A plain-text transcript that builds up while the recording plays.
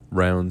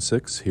Round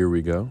 6, here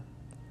we go.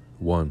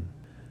 1.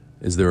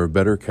 Is there a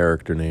better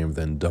character name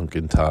than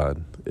Duncan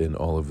Todd in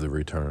all of The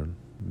Return?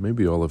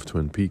 Maybe all of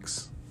Twin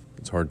Peaks.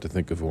 It's hard to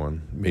think of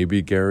one.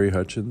 Maybe Gary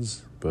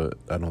Hutchins, but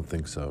I don't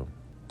think so.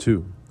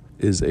 2.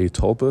 Is a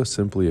tulpa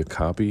simply a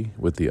copy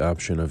with the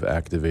option of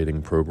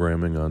activating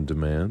programming on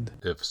demand?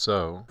 If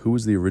so, who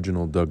was the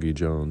original Dougie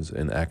Jones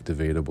an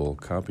activatable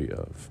copy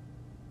of?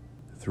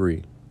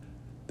 3.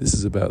 This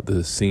is about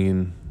the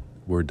scene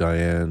where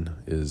Diane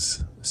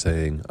is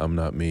saying, I'm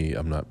not me,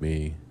 I'm not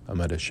me,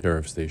 I'm at a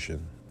sheriff's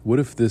station. What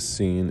if this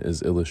scene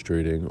is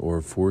illustrating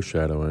or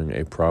foreshadowing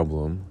a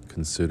problem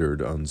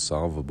considered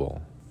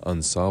unsolvable?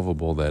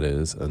 Unsolvable, that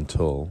is,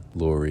 until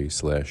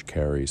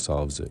Laurie/Carrie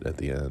solves it at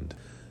the end.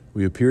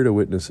 We appear to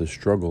witness a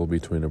struggle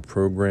between a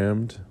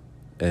programmed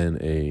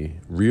and a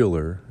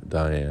realer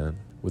Diane,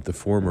 with the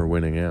former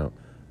winning out.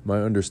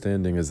 My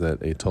understanding is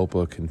that a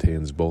tulpa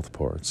contains both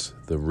parts,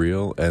 the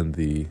real and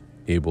the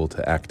able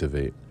to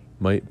activate.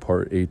 Might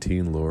Part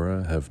 18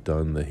 Laura have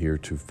done the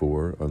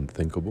heretofore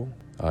unthinkable,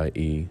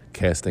 i.e.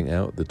 casting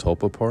out the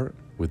tulpa part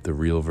with the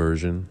real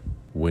version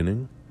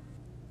winning?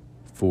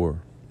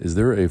 4. Is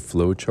there a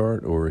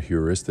flowchart or a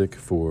heuristic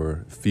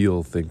for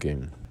feel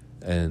thinking?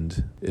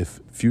 And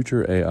if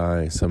future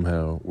AI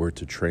somehow were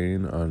to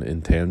train on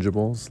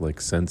intangibles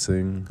like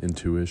sensing,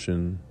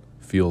 intuition,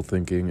 feel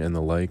thinking, and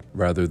the like,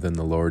 rather than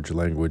the large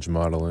language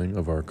modeling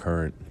of our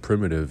current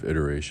primitive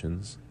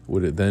iterations,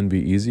 would it then be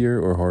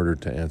easier or harder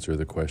to answer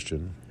the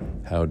question,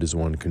 how does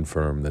one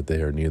confirm that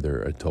they are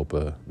neither a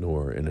tulpa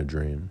nor in a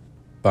dream?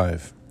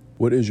 5.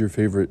 What is your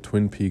favorite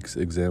Twin Peaks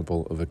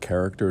example of a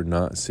character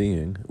not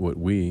seeing what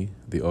we,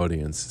 the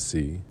audience,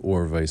 see,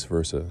 or vice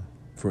versa?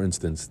 For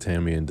instance,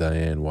 Tammy and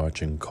Diane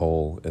watching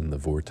Cole and the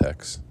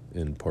Vortex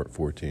in Part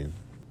 14.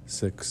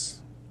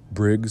 6.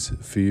 Briggs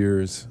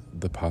fears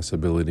the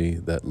possibility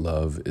that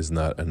love is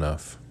not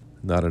enough.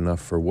 Not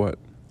enough for what?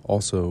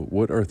 Also,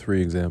 what are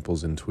 3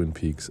 examples in Twin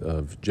Peaks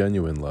of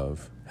genuine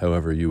love,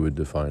 however you would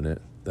define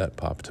it, that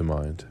pop to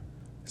mind?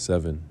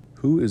 7.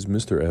 Who is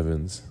Mr.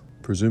 Evans?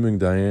 Presuming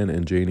Diane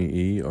and Janie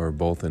E. are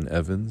both in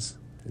Evans,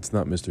 it's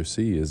not Mr.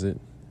 C, is it?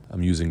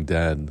 I'm using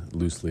Dad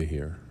loosely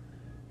here.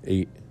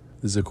 8.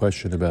 This is a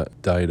question about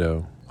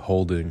Dido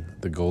holding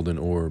the golden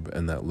orb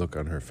and that look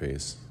on her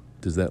face.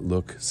 Does that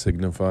look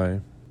signify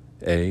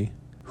A.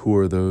 Who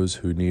are those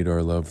who need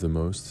our love the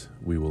most?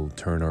 We will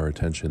turn our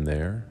attention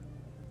there.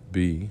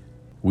 B.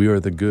 We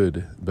are the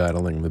good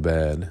battling the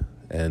bad,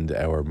 and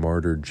our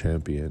martyred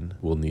champion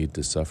will need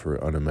to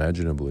suffer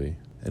unimaginably,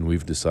 and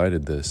we've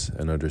decided this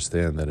and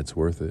understand that it's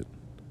worth it.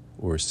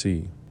 Or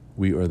C.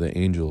 We are the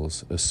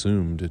angels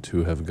assumed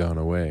to have gone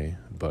away,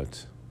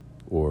 but,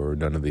 or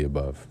none of the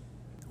above.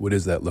 What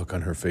is that look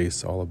on her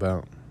face all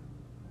about?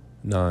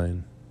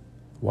 9.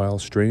 While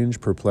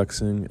strange,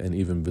 perplexing, and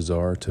even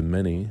bizarre to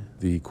many,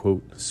 the,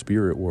 quote,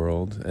 spirit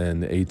world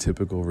and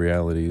atypical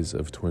realities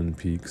of Twin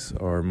Peaks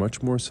are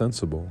much more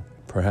sensible,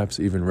 perhaps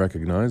even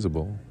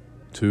recognizable.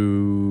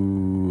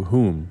 To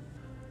whom?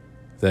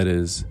 That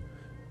is,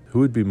 who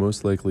would be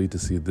most likely to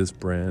see this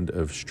brand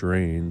of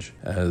strange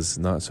as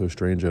not so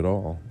strange at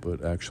all,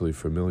 but actually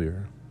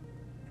familiar?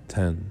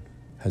 10.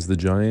 Has the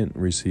giant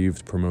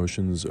received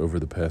promotions over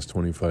the past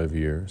 25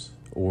 years,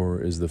 or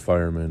is the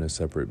fireman a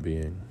separate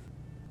being?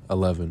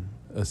 11.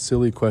 A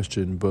silly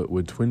question, but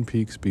would Twin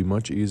Peaks be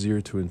much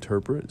easier to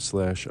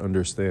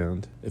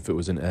interpret/understand if it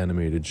was an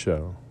animated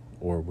show?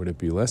 Or would it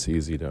be less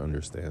easy to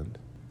understand?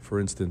 For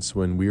instance,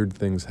 when weird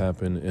things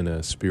happen in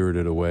a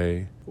Spirited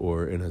Away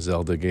or in a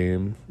Zelda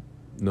game,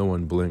 no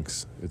one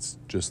blinks. It's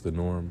just the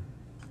norm.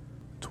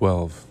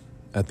 12.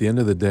 At the end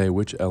of the day,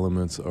 which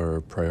elements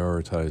are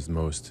prioritized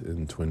most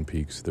in Twin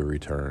Peaks: The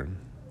Return?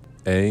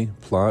 A.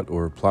 Plot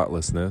or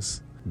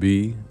plotlessness.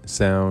 B.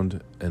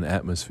 Sound and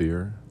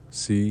atmosphere.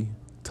 C.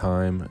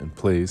 Time and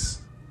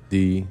place.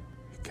 D.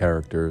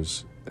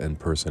 Characters and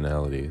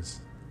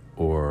personalities.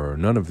 Or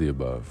none of the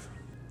above.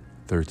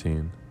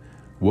 13.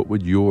 What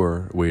would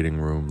your waiting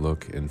room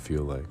look and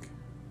feel like?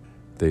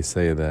 They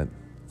say that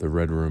the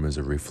Red Room is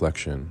a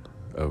reflection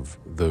of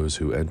those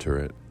who enter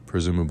it.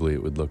 Presumably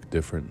it would look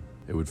different.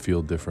 It would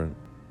feel different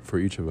for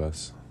each of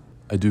us.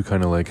 I do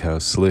kind of like how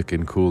slick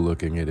and cool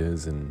looking it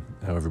is and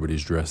how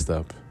everybody's dressed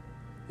up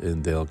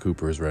in Dale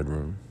Cooper's Red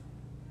Room.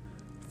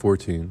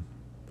 14.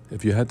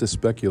 If you had to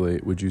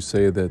speculate, would you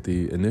say that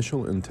the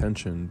initial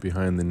intention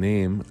behind the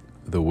name,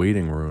 The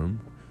Waiting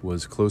Room,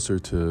 was closer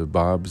to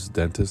Bob's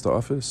dentist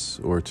office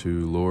or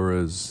to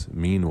Laura's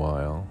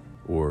Meanwhile,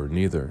 or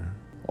neither?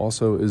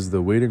 Also, is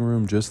the waiting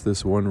room just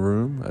this one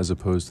room, as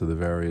opposed to the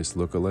various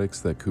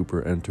lookalikes that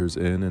Cooper enters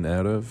in and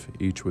out of,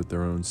 each with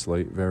their own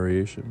slight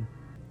variation?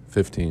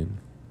 15.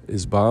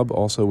 Is Bob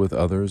also with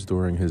others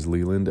during his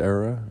Leland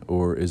era,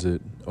 or is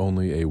it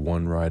only a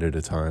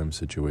one-ride-at-a-time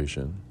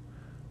situation?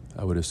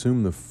 I would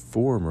assume the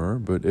former,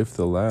 but if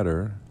the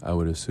latter, I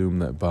would assume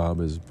that Bob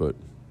is but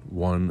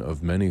one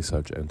of many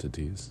such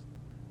entities.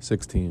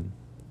 16.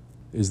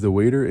 Is the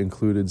waiter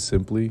included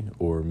simply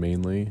or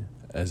mainly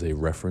as a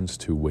reference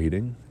to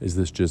waiting? Is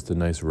this just a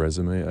nice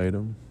resume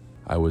item?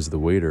 I was the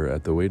waiter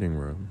at the waiting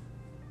room.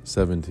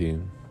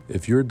 17.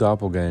 If your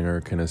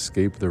doppelganger can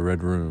escape the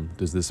Red Room,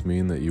 does this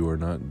mean that you are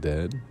not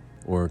dead?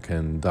 Or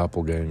can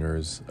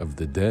doppelgangers of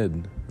the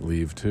dead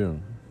leave too?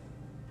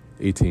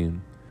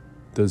 18.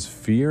 Does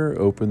fear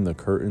open the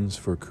curtains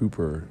for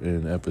Cooper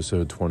in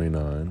episode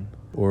 29?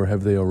 Or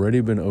have they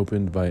already been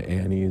opened by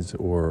Annie's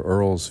or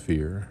Earl's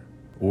fear?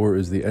 Or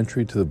is the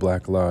entry to the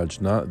Black Lodge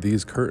not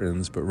these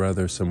curtains, but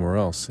rather somewhere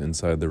else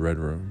inside the Red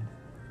Room?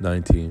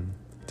 19.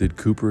 Did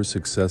Cooper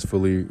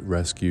successfully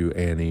rescue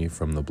Annie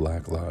from the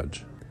Black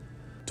Lodge?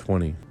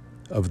 20.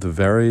 Of the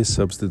various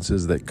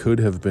substances that could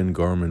have been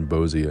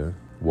Garmonbozia,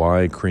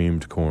 why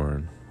creamed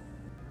corn?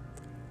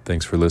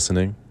 Thanks for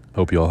listening.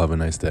 Hope you all have a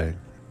nice day.